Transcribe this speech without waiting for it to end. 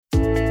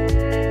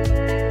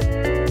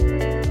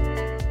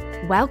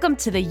Welcome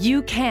to the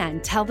You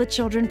Can Tell the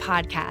Children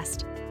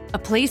podcast, a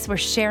place where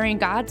sharing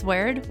God's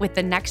word with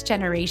the next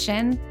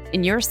generation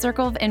in your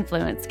circle of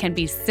influence can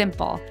be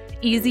simple,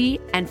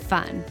 easy, and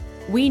fun.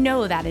 We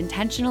know that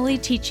intentionally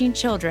teaching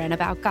children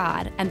about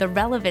God and the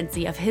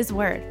relevancy of His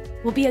word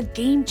will be a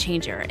game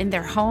changer in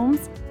their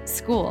homes,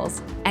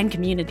 schools, and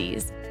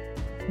communities.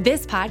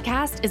 This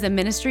podcast is a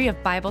ministry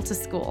of Bible to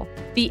School,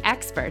 the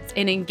experts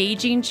in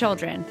engaging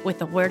children with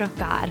the Word of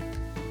God.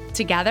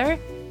 Together,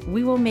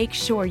 we will make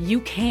sure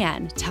you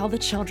can tell the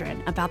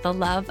children about the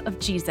love of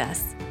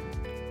Jesus.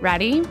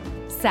 Ready,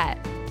 set,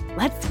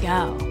 let's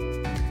go.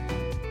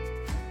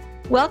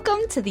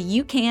 Welcome to the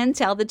You Can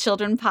Tell the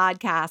Children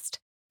podcast.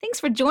 Thanks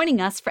for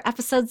joining us for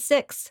episode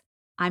 6.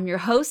 I'm your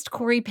host,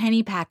 Corey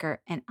Pennypacker,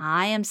 and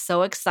I am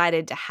so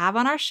excited to have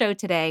on our show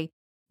today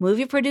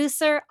movie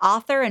producer,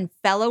 author, and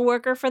fellow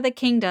worker for the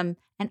kingdom,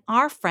 and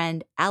our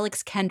friend,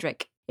 Alex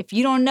Kendrick. If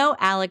you don't know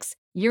Alex,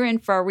 you're in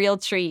for a real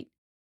treat.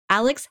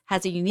 Alex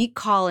has a unique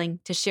calling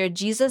to share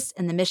Jesus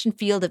in the mission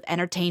field of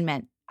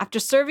entertainment. After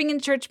serving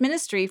in church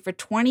ministry for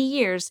 20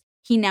 years,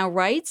 he now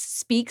writes,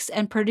 speaks,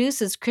 and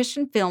produces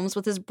Christian films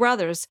with his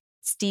brothers,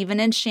 Stephen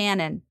and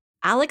Shannon.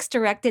 Alex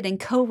directed and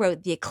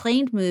co-wrote the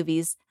acclaimed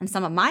movies and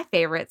some of my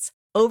favorites,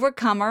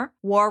 Overcomer,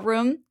 War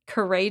Room,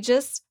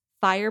 Courageous,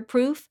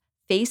 Fireproof,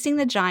 Facing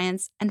the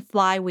Giants, and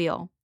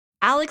Flywheel.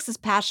 Alex is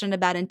passionate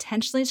about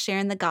intentionally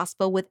sharing the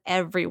gospel with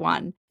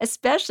everyone,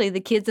 especially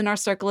the kids in our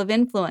circle of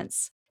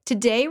influence.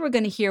 Today, we're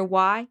going to hear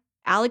why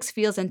Alex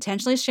feels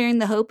intentionally sharing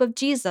the hope of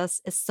Jesus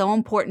is so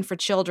important for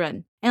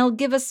children, and he'll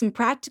give us some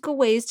practical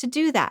ways to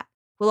do that.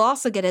 We'll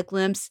also get a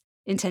glimpse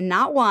into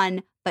not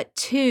one, but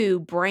 2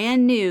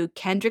 brand new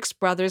Kendrick's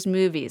Brothers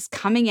movies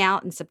coming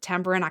out in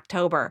September and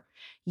October.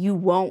 You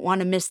won't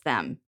want to miss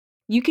them.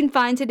 You can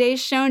find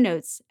today's show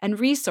notes and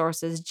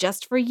resources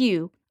just for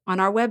you on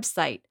our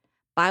website,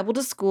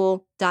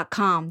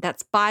 BibleToSchool.com.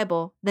 That's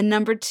Bible, the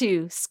number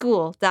 2,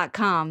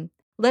 school.com.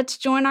 Let's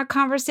join our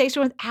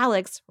conversation with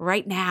Alex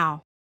right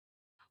now.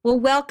 Well,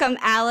 welcome,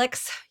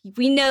 Alex.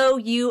 We know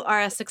you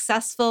are a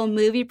successful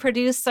movie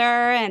producer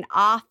and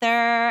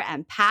author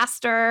and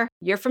pastor.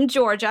 You're from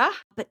Georgia,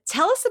 but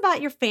tell us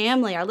about your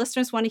family. Our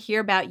listeners want to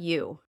hear about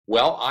you.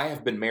 Well, I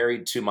have been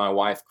married to my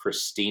wife,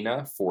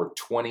 Christina, for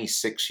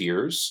 26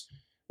 years.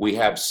 We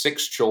have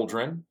 6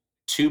 children,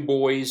 2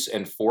 boys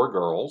and 4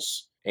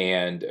 girls,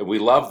 and we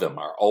love them.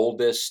 Our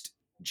oldest,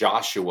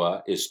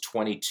 Joshua, is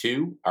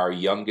 22. Our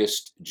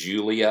youngest,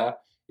 Julia,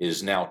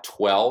 is now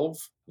 12.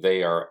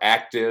 They are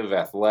active,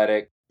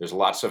 athletic. There's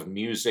lots of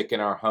music in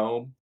our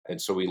home, and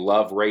so we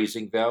love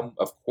raising them.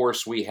 Of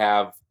course, we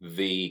have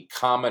the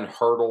common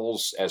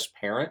hurdles as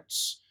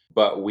parents,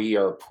 but we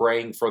are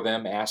praying for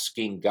them,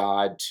 asking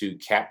God to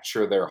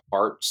capture their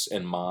hearts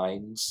and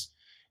minds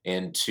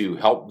and to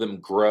help them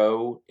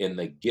grow in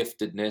the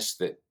giftedness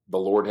that the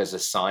Lord has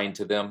assigned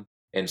to them.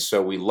 And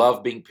so we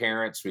love being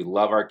parents, we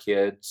love our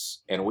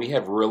kids, and we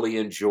have really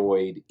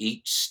enjoyed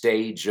each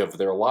stage of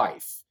their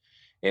life.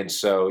 And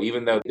so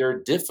even though there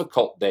are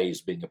difficult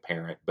days being a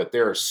parent, but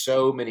there are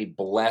so many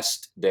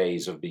blessed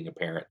days of being a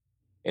parent.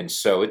 And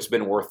so it's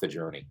been worth the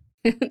journey.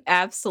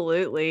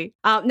 Absolutely.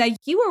 Now,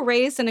 you were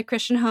raised in a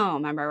Christian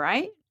home, am I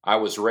right? I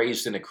was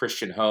raised in a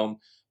Christian home.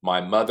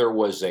 My mother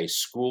was a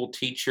school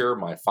teacher.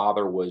 My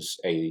father was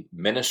a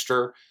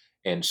minister.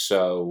 And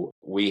so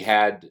we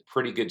had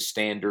pretty good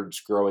standards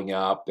growing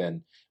up.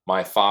 And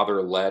my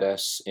father led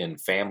us in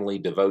family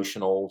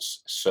devotionals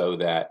so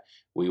that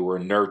we were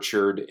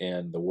nurtured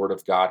in the Word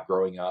of God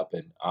growing up.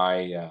 And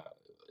I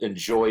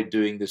enjoyed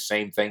doing the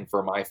same thing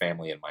for my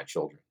family and my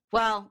children.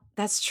 Well,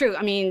 that's true.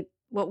 I mean,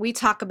 what we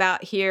talk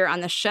about here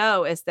on the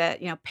show is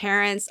that,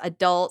 parents,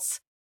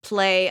 adults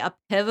play a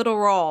pivotal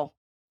role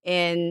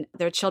in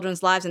their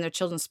children's lives and their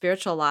children's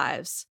spiritual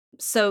lives.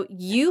 So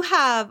you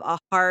have a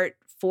heart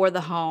for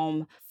the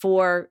home,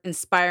 for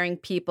inspiring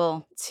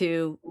people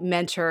to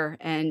mentor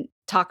and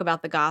talk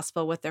about the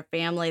gospel with their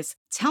families.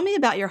 Tell me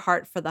about your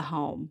heart for the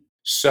home.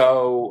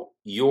 So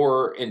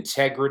your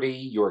integrity,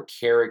 your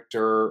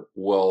character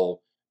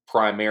will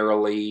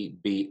primarily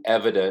be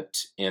evident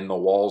in the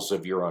walls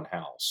of your own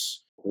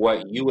house.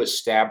 What you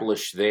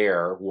establish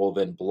there will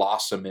then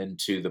blossom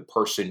into the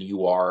person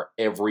you are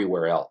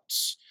everywhere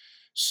else.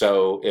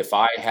 So if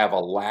I have a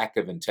lack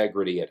of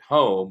integrity at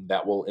home,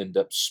 that will end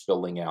up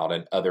spilling out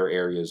in other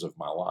areas of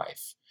my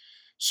life.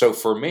 So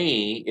for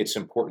me, it's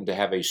important to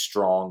have a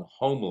strong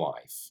home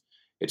life.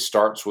 It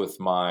starts with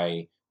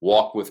my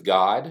walk with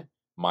God,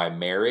 my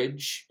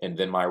marriage, and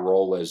then my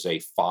role as a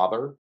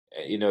father.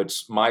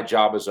 It's my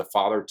job as a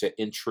father to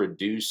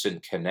introduce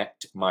and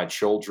connect my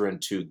children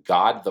to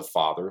God the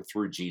Father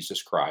through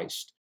Jesus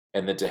Christ,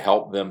 and then to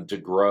help them to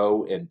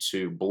grow and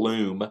to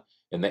bloom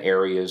in the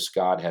areas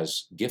God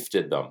has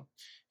gifted them.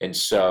 And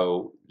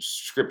so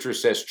scripture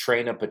says,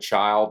 train up a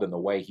child in the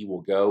way he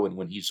will go, and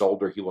when he's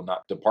older, he will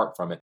not depart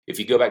from it. If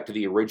you go back to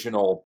the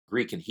original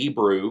Greek and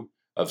Hebrew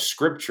of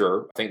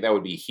scripture, I think that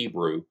would be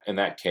Hebrew in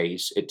that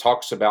case, it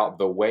talks about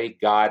the way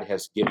God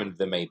has given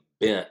them a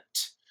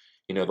bent.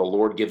 The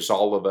Lord gives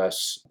all of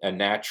us a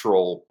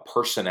natural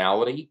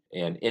personality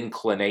and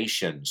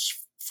inclinations.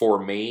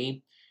 For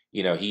me,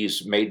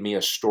 He's made me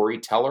a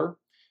storyteller.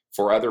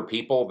 For other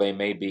people, they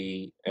may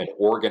be an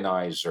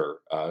organizer,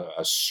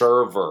 a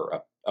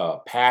server, a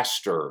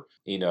pastor,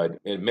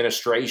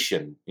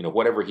 administration,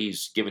 whatever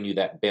He's given you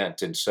that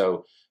bent. And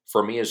so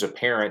for me as a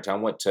parent, I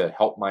want to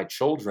help my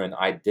children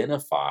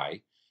identify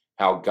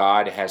how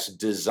God has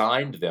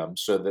designed them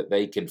so that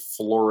they can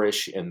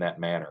flourish in that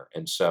manner.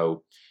 And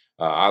so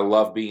I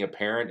love being a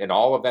parent, and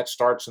all of that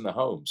starts in the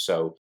home.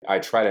 So I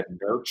try to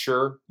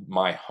nurture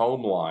my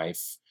home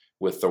life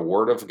with the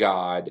Word of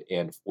God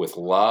and with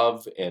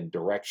love and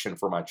direction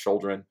for my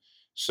children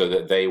so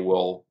that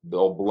they'll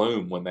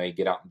bloom when they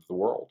get out into the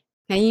world.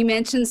 Now, you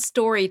mentioned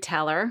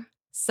storyteller.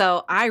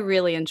 So I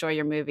really enjoy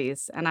your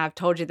movies, and I've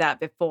told you that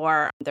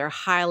before. They're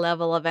high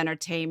level of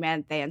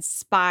entertainment. They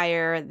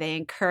inspire, they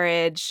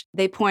encourage,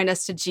 they point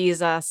us to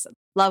Jesus.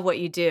 Love what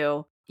you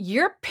do.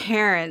 Your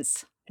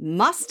parents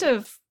must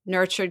have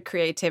nurtured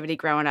creativity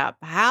growing up.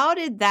 How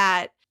did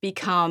that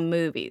become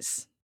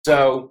movies?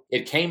 So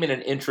it came in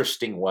an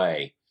interesting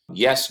way.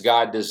 Yes,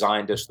 God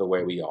designed us the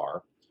way we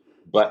are,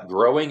 but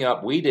growing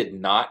up, we did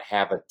not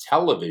have a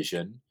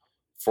television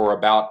for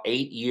about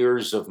 8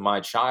 years of my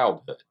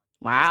childhood.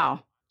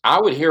 Wow. I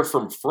would hear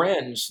from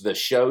friends the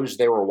shows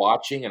they were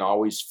watching and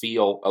always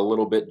feel a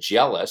little bit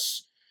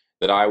jealous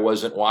that I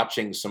wasn't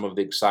watching some of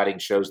the exciting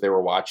shows they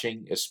were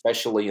watching,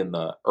 especially in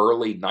the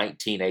early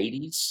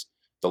 1980s,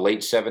 the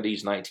late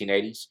 70s,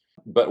 1980s.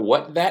 But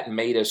what that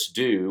made us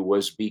do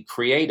was be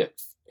creative.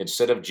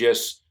 Instead of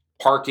just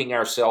parking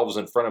ourselves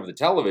in front of the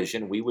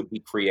television, we would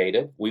be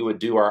creative. We would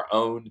do our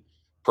own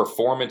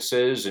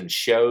performances and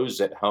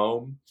shows at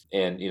home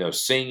and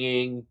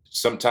singing,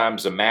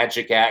 sometimes a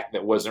magic act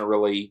that wasn't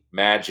really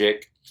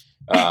magic,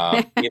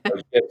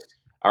 just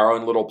our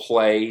own little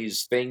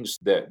plays, things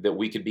that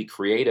we could be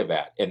creative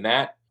at. And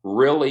that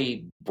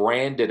really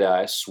branded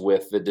us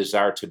with the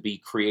desire to be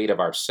creative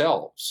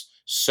ourselves,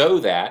 so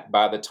that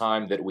by the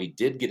time that we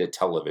did get a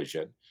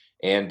television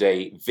and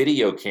a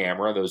video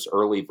camera, those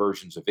early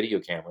versions of video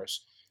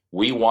cameras,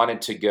 we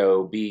wanted to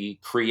go be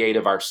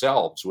creative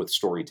ourselves with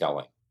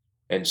storytelling.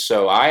 And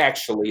so I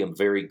actually am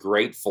very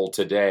grateful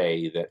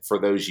today that for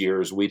those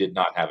years we did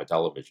not have a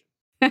television.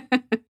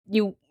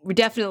 You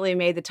definitely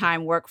made the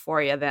time work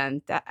for you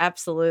then.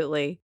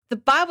 Absolutely. The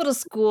Bible to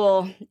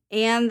School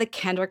and the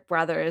Kendrick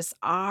brothers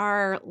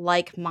are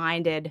like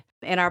minded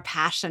in our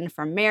passion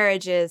for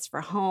marriages,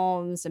 for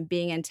homes, and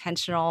being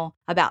intentional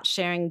about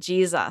sharing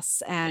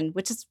Jesus, and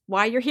which is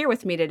why you're here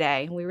with me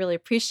today. We really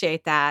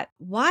appreciate that.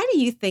 Why do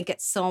you think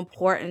it's so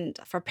important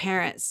for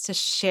parents to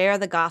share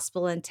the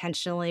gospel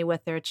intentionally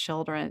with their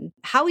children?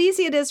 How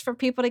easy it is for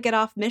people to get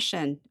off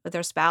mission with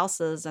their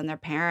spouses and their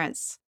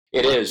parents?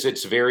 It is.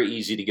 It's very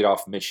easy to get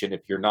off mission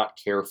if you're not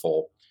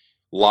careful.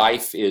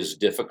 Life is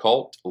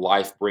difficult.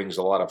 Life brings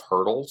a lot of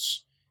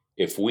hurdles.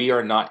 If we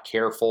are not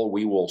careful,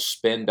 we will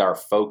spend our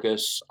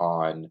focus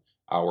on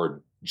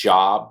our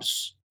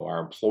jobs, our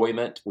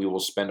employment. We will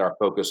spend our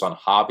focus on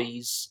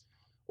hobbies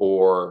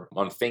or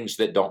on things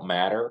that don't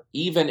matter,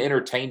 even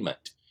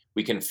entertainment.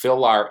 We can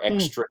fill our Mm.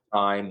 extra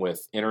time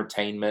with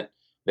entertainment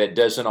that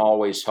doesn't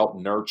always help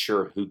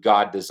nurture who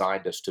God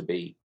designed us to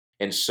be.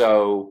 And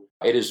so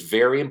it is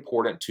very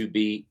important to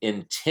be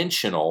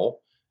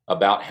intentional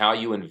about how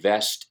you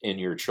invest in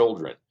your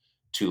children,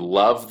 to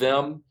love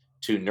them,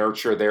 to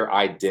nurture their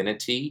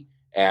identity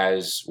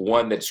as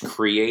one that's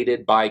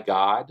created by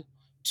God,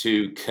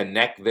 to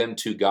connect them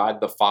to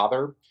God the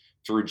Father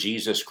through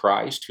Jesus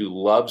Christ, who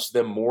loves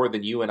them more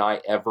than you and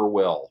I ever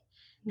will.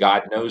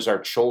 God knows our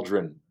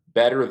children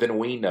better than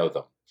we know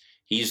them.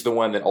 He's the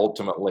one that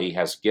ultimately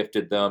has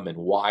gifted them and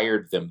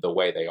wired them the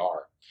way they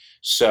are.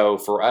 So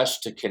for us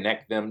to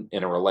connect them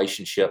in a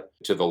relationship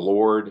to the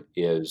Lord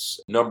is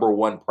number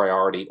one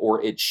priority,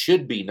 or it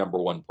should be number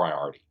one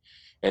priority.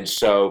 And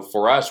so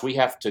for us, we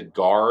have to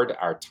guard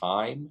our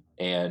time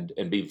and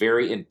be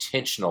very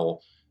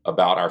intentional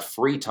about our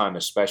free time,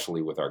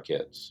 especially with our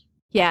kids.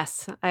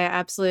 Yes, I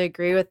absolutely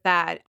agree with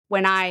that.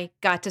 When I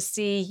got to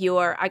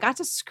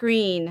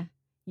screen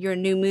your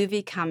new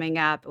movie coming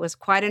up. It was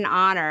quite an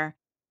honor.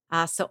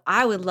 So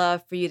I would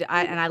love for you to,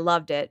 and I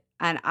loved it.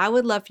 And I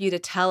would love for you to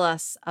tell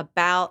us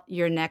about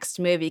your next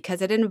movie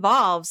because it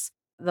involves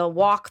the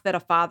walk that a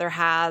father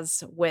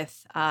has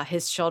with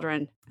his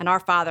children and our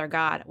Father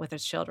God with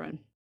his children.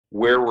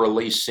 We're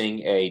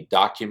releasing a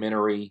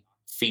documentary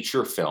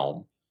feature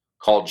film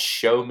called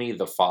Show Me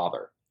the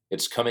Father.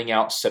 It's coming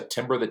out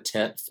September the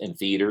 10th in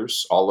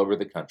theaters all over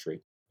the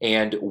country.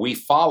 And we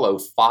follow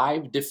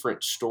 5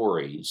 different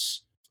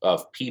stories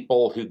of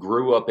people who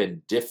grew up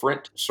in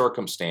different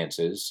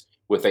circumstances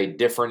with a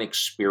different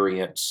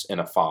experience in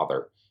a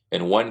father.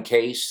 In one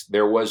case,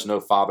 there was no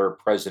father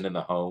present in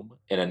the home.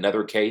 In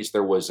another case,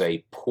 there was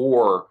a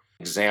poor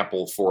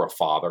example for a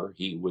father.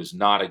 He was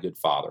not a good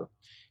father.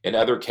 In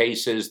other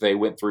cases, they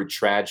went through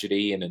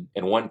tragedy, and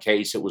in one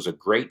case, it was a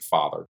great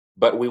father.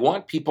 But we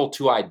want people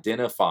to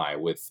identify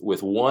with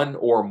one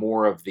or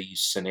more of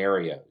these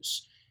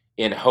scenarios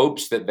in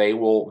hopes that they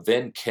will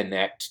then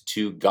connect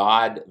to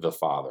God the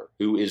Father,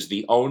 who is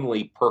the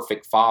only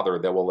perfect Father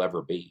there will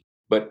ever be.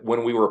 But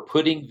when we were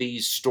putting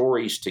these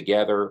stories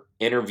together,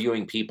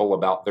 interviewing people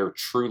about their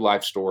true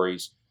life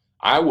stories,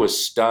 I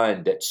was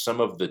stunned at some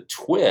of the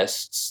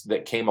twists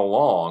that came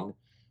along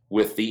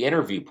with the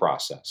interview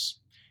process.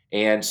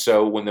 And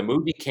so when the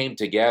movie came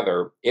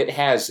together, it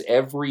has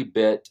every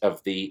bit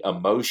of the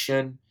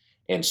emotion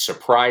and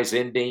surprise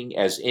ending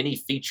as any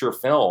feature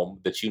film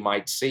that you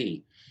might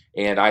see.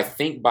 And I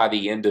think by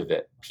the end of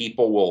it,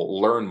 people will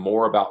learn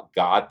more about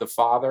God the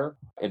Father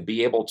and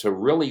be able to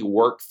really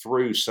work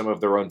through some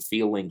of their own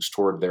feelings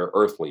toward their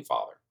earthly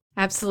father.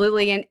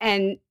 Absolutely.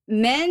 And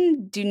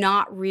men do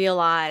not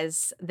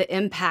realize the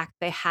impact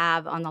they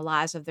have on the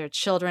lives of their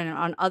children and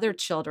on other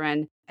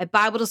children. At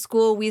Bible to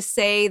School, we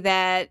say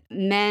that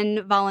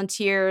men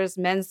volunteers,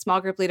 men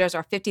small group leaders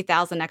are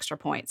 50,000 extra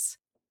points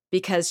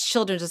because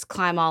children just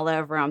climb all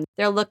over them.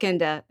 They're looking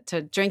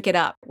to drink it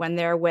up when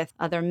they're with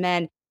other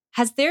men.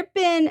 Has there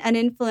been an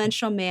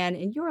influential man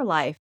in your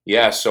life?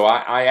 Yeah, so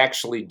I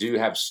actually do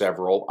have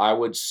several. I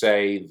would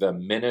say the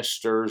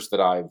ministers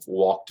that I've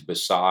walked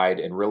beside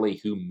and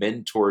really who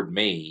mentored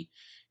me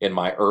in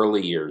my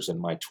early years, in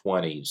my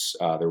 20s,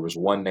 there was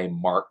one named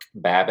Mark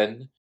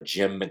Babin,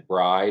 Jim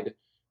McBride,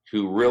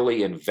 who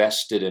really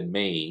invested in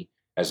me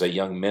as a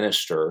young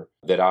minister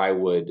that I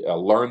would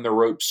learn the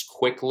ropes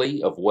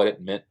quickly of what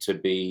it meant to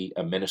be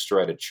a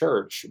minister at a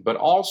church, but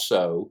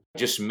also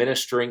just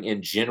ministering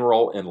in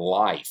general in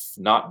life,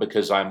 not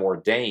because I'm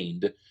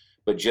ordained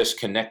but just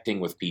connecting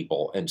with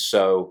people. And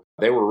so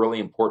they were really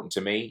important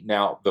to me.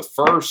 Now, the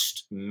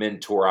first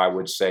mentor I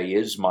would say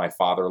is my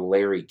father,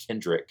 Larry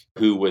Kendrick,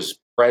 who was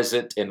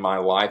present in my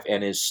life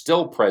and is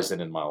still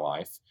present in my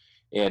life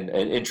and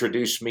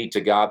introduced me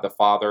to God the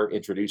Father,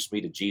 introduced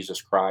me to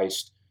Jesus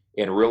Christ,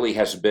 and really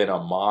has been a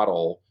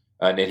model.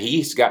 And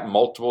he's got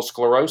multiple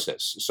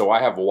sclerosis. So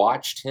I have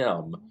watched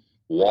him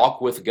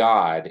walk with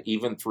God,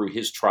 even through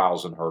his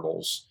trials and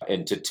hurdles,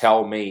 and to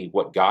tell me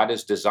what God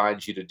has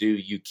designed you to do,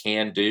 you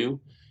can do.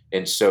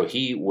 And so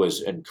he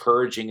was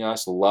encouraging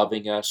us,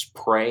 loving us,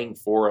 praying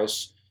for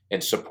us,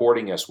 and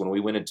supporting us when we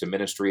went into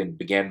ministry and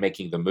began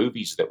making the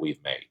movies that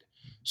we've made.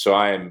 So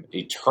I am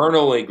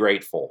eternally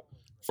grateful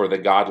for the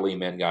godly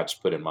men God's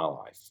put in my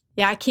life.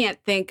 Yeah, I can't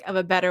think of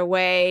a better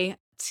way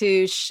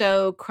to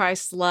show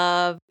Christ's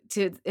love,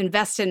 to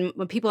invest in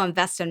when people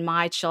invest in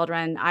my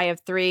children. I have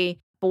three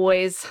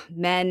boys,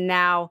 men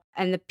now,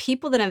 and the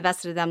people that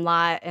invested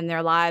in in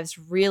their lives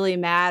really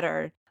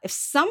matter. If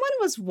someone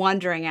was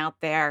wondering out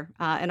there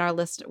in our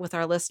list with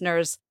our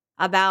listeners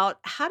about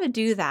how to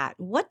do that,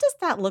 what does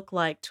that look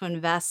like to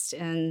invest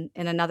in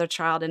another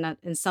child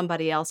in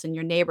somebody else in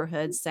your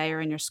neighborhood, say,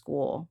 or in your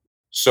school?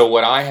 So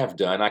what I have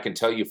done, I can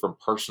tell you from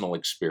personal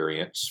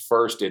experience.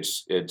 First,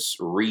 it's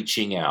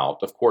reaching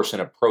out, of course, in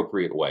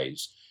appropriate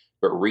ways,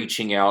 but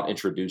reaching out,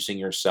 introducing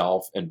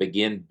yourself, and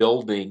begin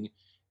building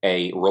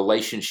a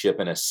relationship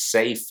in a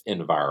safe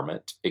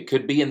environment. It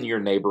could be in your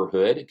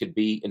neighborhood. It could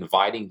be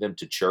inviting them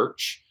to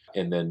church,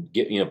 and then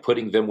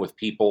putting them with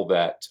people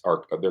that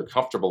are they're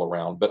comfortable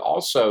around, but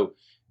also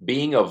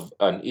being of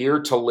an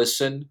ear to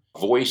listen,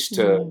 voice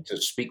to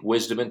speak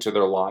wisdom into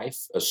their life,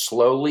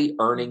 slowly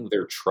earning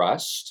their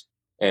trust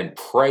and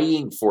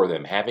praying for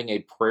them, having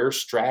a prayer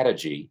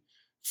strategy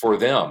for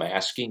them,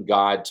 asking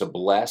God to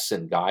bless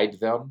and guide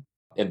them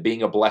and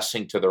being a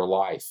blessing to their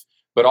life.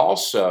 But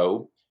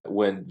also,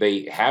 when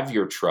they have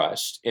your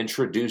trust,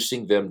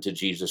 introducing them to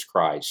Jesus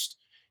Christ.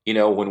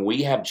 When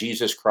we have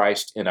Jesus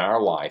Christ in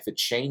our life, it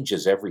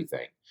changes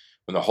everything.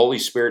 When the Holy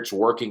Spirit's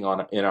working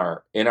on in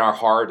our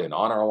heart and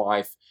on our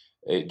life,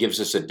 it gives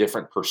us a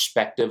different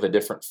perspective, a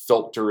different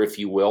filter, if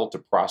you will, to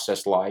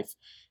process life.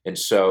 And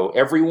so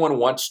everyone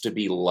wants to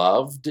be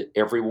loved.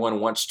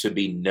 Everyone wants to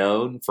be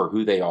known for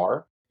who they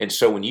are. And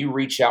so when you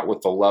reach out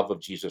with the love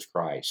of Jesus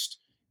Christ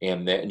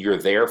and then you're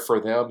there for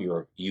them,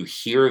 you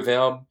hear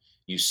them,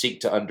 you seek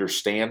to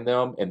understand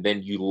them, and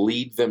then you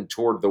lead them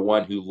toward the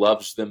one who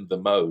loves them the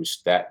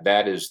most,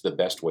 that is the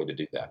best way to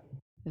do that.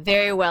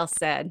 Very well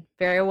said.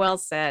 Very well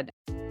said.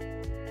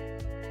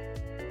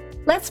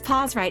 Let's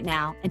pause right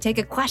now and take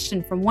a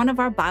question from one of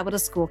our Bible to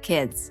School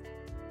kids.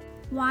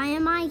 Why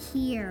am I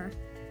here?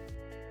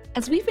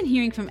 As we've been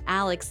hearing from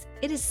Alex,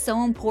 it is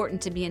so important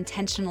to be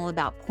intentional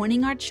about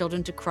pointing our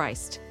children to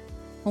Christ.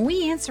 When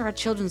we answer our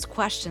children's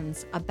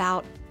questions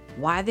about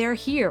why they're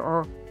here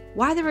or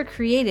why they were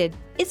created,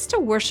 it's to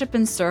worship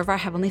and serve our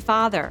Heavenly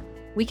Father.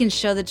 We can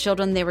show the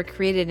children they were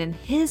created in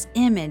His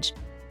image,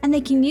 and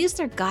they can use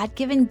their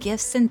God-given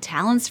gifts and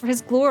talents for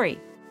His glory.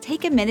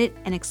 Take a minute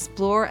and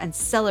explore and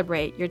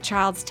celebrate your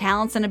child's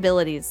talents and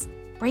abilities.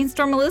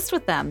 Brainstorm a list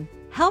with them.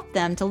 Help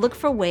them to look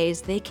for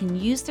ways they can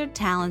use their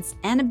talents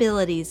and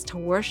abilities to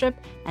worship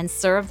and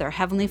serve their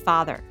Heavenly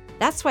Father.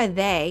 That's why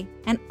they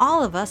and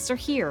all of us are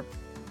here.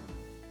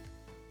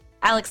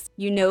 Alex,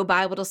 you know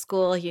Bible to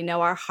School, you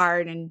know our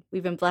heart, and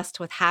we've been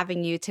blessed with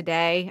having you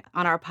today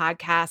on our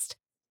podcast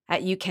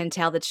at You Can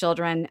Tell the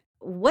Children.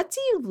 What do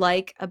you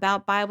like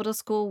about Bible to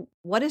School?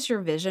 What is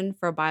your vision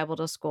for Bible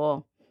to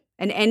School?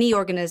 and any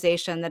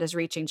organization that is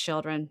reaching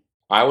children?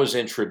 I was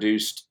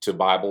introduced to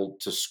Bible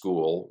to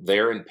school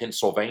there in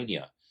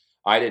Pennsylvania.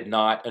 I did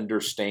not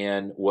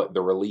understand what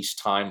the release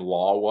time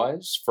law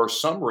was. For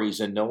some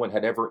reason, no one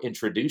had ever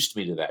introduced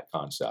me to that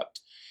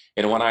concept.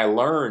 And when I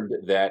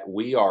learned that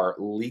we are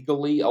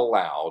legally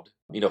allowed,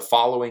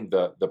 following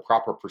the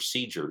proper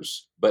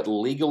procedures, but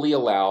legally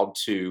allowed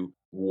to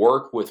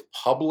work with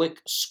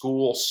public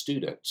school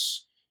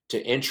students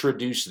to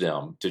introduce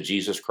them to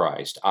Jesus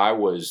Christ, I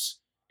was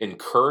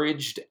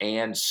encouraged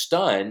and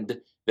stunned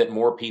that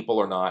more people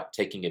are not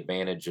taking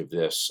advantage of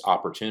this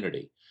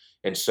opportunity.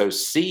 And so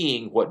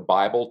seeing what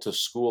Bible to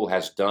School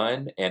has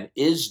done and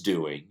is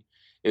doing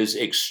is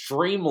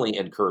extremely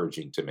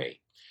encouraging to me.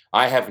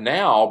 I have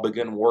now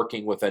begun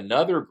working with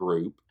another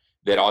group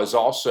that is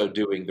also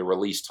doing the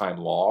release time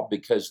law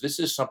because this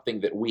is something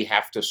that we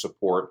have to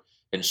support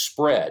and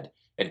spread.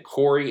 And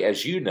Corey,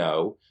 as you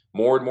know,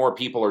 more and more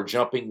people are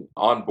jumping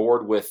on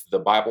board with the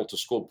Bible to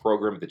School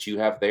program that you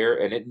have there,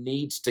 and it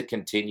needs to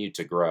continue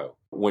to grow.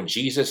 When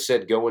Jesus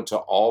said, go into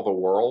all the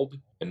world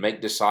and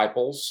make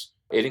disciples,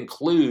 it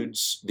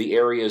includes the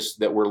areas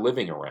that we're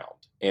living around.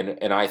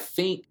 And I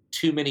think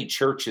too many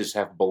churches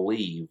have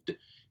believed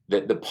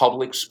that the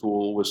public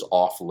school was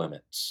off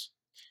limits.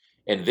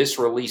 And this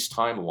release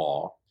time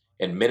law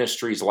and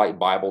ministries like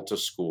Bible to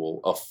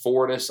School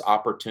afford us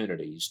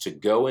opportunities to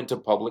go into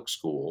public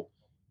school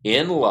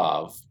in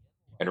love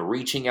and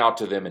reaching out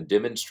to them and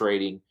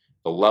demonstrating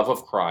the love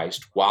of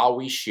Christ while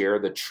we share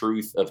the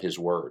truth of his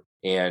word.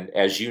 And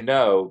as you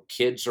know,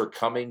 kids are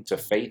coming to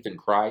faith in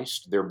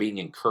Christ. They're being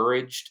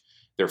encouraged.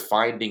 They're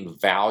finding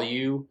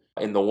value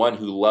in the one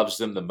who loves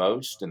them the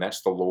most, and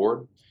that's the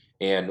Lord.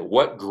 And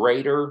what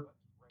greater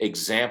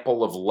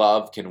example of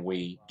love can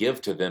we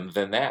give to them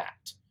than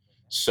that?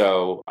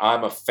 So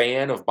I'm a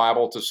fan of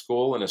Bible to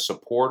School and a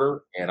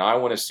supporter, and I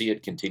want to see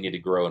it continue to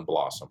grow and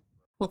blossom.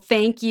 Well,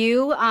 thank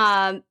you.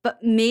 But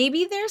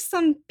maybe there's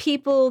some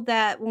people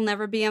that will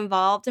never be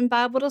involved in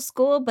Bible to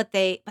School, but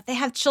they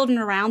have children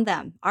around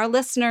them. Our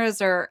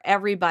listeners are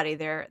everybody.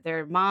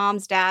 They're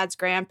moms, dads,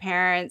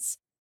 grandparents.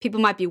 People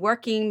might be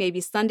working,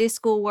 maybe Sunday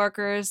school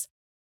workers.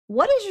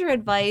 What is your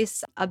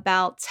advice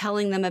about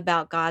telling them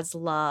about God's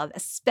love,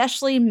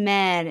 especially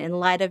men, in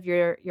light of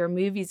your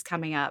movies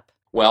coming up?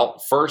 Well,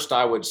 first,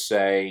 I would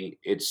say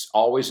it's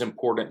always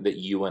important that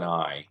you and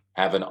I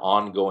have an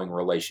ongoing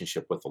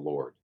relationship with the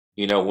Lord.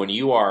 When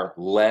you are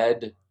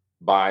led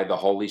by the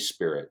Holy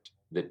Spirit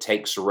that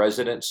takes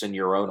residence in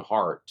your own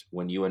heart,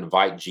 when you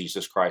invite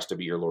Jesus Christ to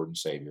be your Lord and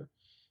Savior,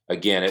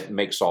 again, it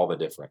makes all the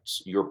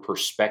difference. Your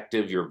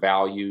perspective, your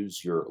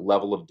values, your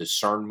level of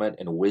discernment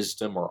and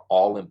wisdom are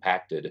all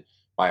impacted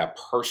by a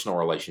personal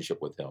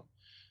relationship with Him.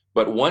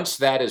 But once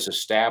that is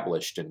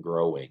established and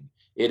growing,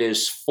 it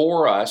is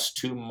for us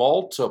to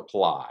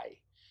multiply.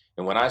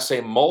 And when I say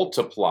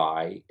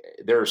multiply,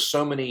 there are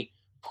so many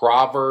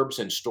proverbs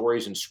and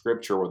stories in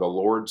scripture where the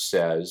Lord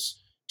says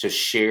to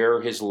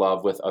share his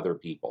love with other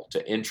people,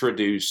 to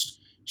introduce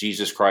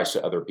Jesus Christ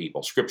to other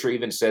people. Scripture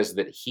even says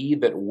that he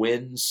that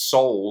wins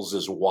souls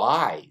is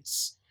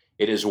wise.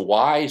 It is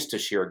wise to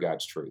share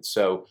God's truth.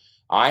 So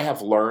I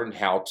have learned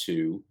how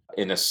to,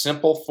 in a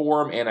simple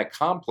form and a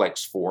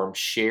complex form,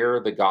 share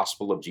the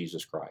gospel of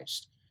Jesus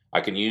Christ.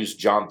 I can use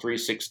John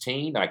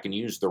 3:16. I can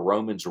use the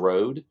Romans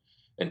road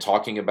and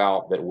talking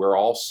about that we're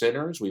all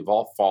sinners. We've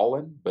all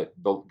fallen, but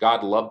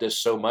God loved us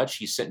so much,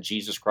 he sent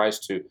Jesus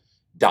Christ to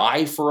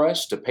die for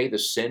us, to pay the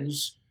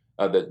sins,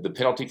 the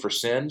penalty for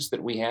sins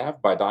that we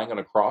have by dying on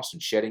a cross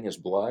and shedding his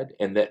blood,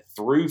 and that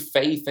through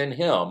faith in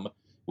him,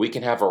 we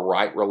can have a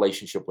right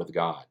relationship with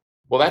God.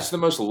 Well, that's the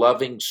most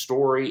loving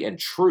story and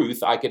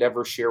truth I could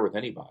ever share with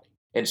anybody.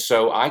 And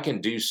so I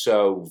can do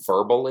so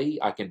verbally,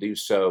 I can do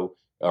so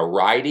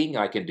writing,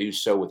 I can do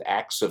so with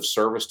acts of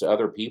service to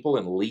other people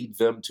and lead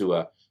them to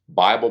a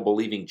Bible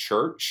believing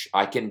church.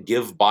 I can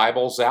give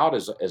Bibles out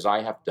as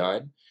I have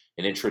done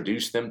and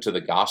introduce them to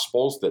the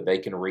Gospels that they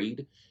can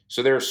read.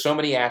 So there are so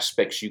many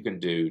aspects you can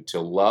do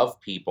to love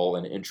people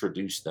and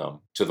introduce them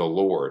to the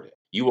Lord.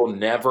 You will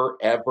never,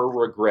 ever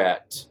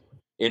regret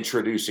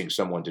introducing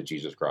someone to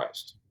Jesus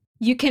Christ.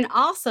 You can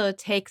also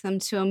take them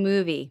to a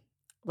movie,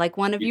 like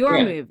one of You your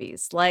can.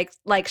 movies, like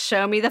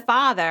Show Me the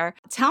Father.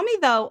 Tell me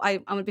though,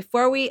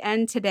 before we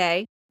end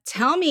today,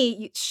 Show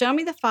Me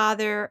the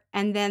Father,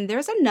 and then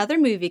there's another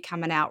movie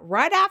coming out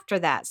right after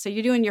that. So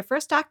you're doing your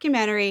first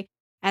documentary,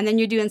 and then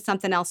you're doing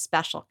something else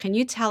special. Can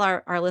you tell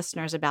our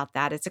listeners about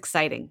that? It's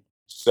exciting.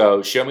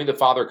 So Show Me the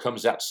Father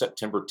comes out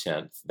September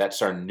 10th.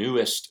 That's our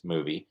newest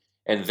movie.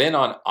 And then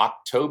on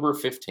October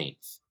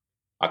 15th,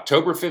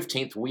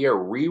 we are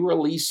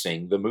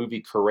re-releasing the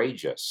movie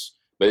Courageous,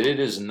 but it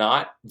is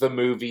not the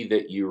movie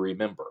that you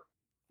remember.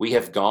 We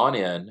have gone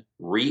in,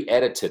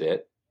 re-edited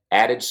it,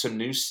 added some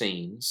new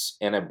scenes,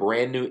 and a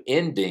brand new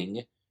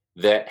ending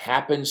that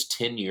happens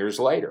 10 years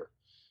later.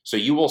 So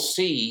you will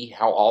see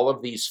how all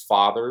of these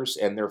fathers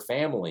and their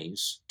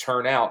families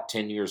turn out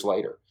 10 years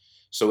later.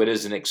 So it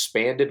is an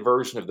expanded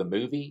version of the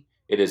movie.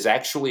 It is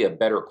actually a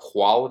better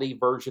quality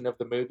version of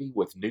the movie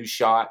with new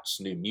shots,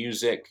 new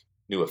music,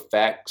 new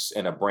effects,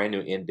 and a brand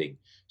new ending.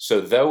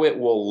 So though it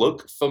will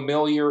look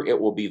familiar, it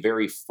will be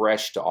very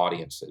fresh to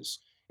audiences.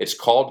 It's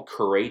called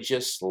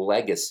Courageous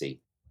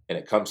Legacy, and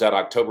it comes out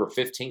October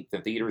 15th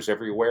in theaters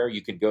everywhere.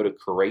 You can go to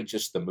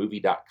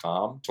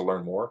courageousthemovie.com to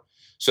learn more.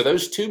 So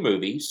those two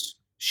movies,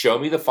 Show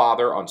Me the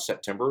Father on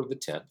September the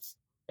 10th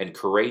and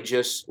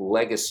Courageous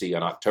Legacy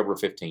on October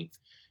 15th.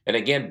 And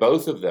again,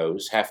 both of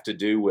those have to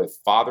do with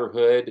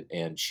fatherhood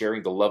and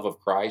sharing the love of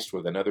Christ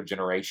with another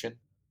generation.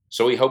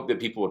 So we hope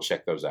that people will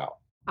check those out.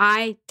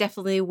 I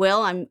definitely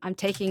will. I'm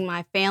taking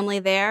my family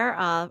there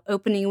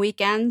opening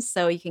weekend,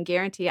 so you can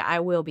guarantee I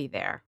will be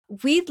there.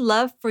 We'd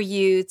love for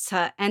you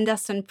to end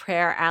us in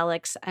prayer,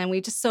 Alex, and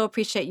we just so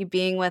appreciate you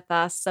being with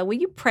us. So will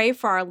you pray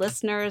for our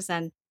listeners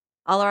and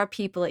all our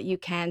people that You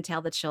Can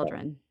Tell the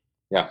Children?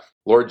 Yeah.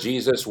 Lord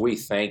Jesus, we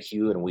thank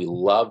you and we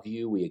love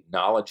you. We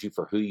acknowledge you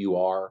for who you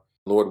are.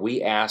 Lord,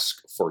 we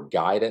ask for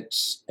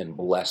guidance and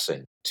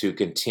blessing to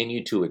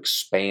continue to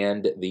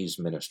expand these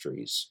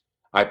ministries.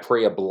 I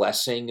pray a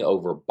blessing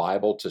over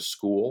Bible to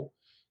School,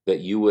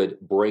 that you would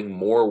bring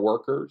more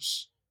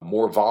workers,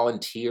 more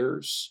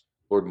volunteers,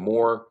 Lord,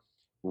 more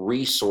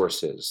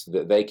resources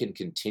that they can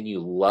continue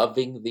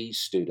loving these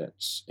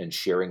students and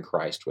sharing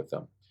Christ with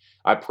them.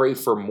 I pray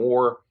for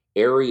more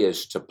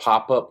areas to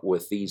pop up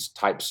with these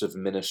types of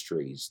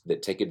ministries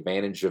that take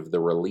advantage of the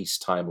release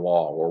time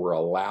law, where we're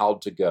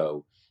allowed to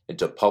go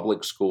into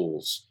public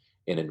schools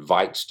and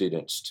invite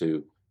students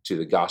to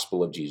the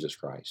gospel of Jesus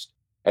Christ.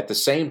 At the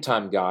same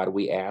time, God,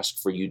 we ask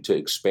for you to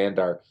expand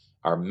our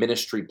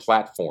ministry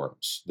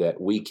platforms, that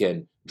we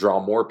can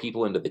draw more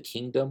people into the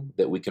kingdom,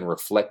 that we can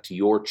reflect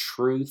your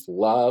truth,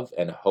 love,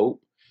 and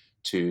hope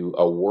to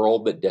a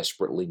world that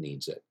desperately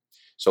needs it.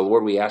 So,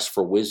 Lord, we ask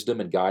for wisdom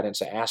and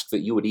guidance. I ask that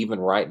you would even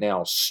right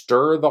now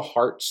stir the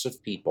hearts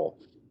of people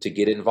to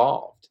get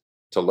involved,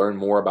 to learn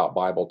more about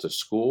Bible to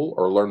School,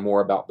 or learn more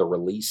about the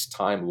release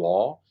time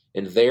law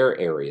in their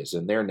areas,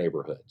 in their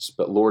neighborhoods.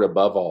 But, Lord,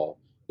 above all,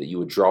 that you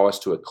would draw us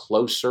to a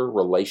closer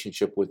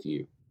relationship with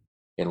you.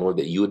 And, Lord,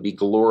 that you would be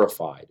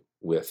glorified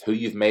with who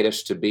you've made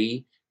us to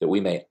be, that we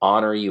may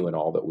honor you in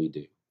all that we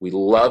do. We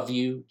love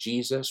you,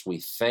 Jesus. We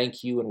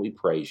thank you and we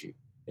praise you.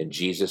 In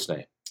Jesus'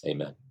 name,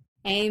 amen.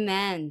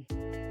 Amen.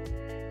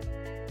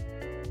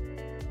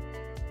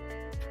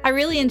 I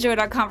really enjoyed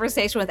our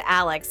conversation with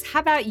Alex. How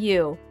about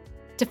you?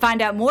 To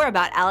find out more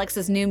about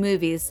Alex's new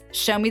movies,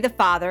 Show Me the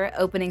Father,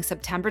 opening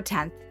September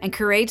 10th, and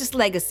Courageous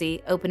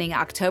Legacy, opening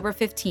October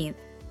 15th,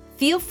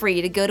 feel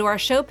free to go to our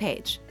show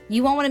page.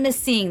 You won't want to miss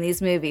seeing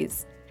these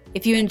movies.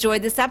 If you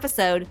enjoyed this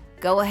episode,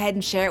 go ahead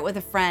and share it with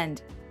a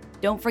friend.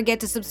 Don't forget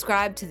to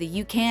subscribe to the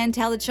You Can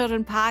Tell the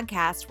Children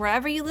podcast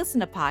wherever you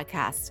listen to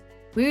podcasts.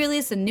 We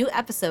release a new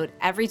episode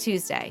every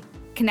Tuesday.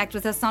 Connect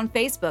with us on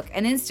Facebook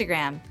and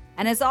Instagram.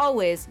 And as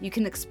always, you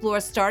can explore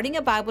starting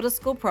a Bible to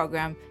School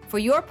program for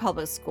your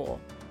public school.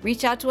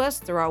 Reach out to us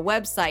through our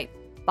website,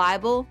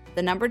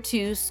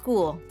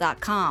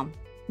 Bible2school.com.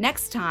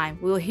 Next time,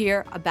 we will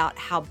hear about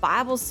how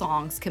Bible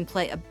songs can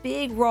play a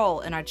big role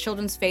in our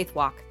children's faith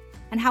walk,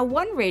 and how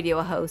one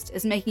radio host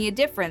is making a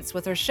difference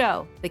with her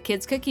show, The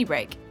Kids Cookie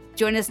Break.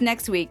 Join us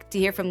next week to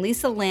hear from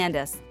Lisa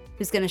Landis,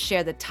 who's going to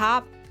share the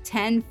top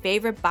 10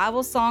 favorite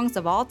Bible songs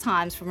of all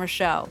times from her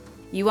show.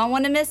 You won't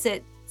want to miss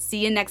it.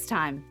 See you next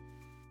time.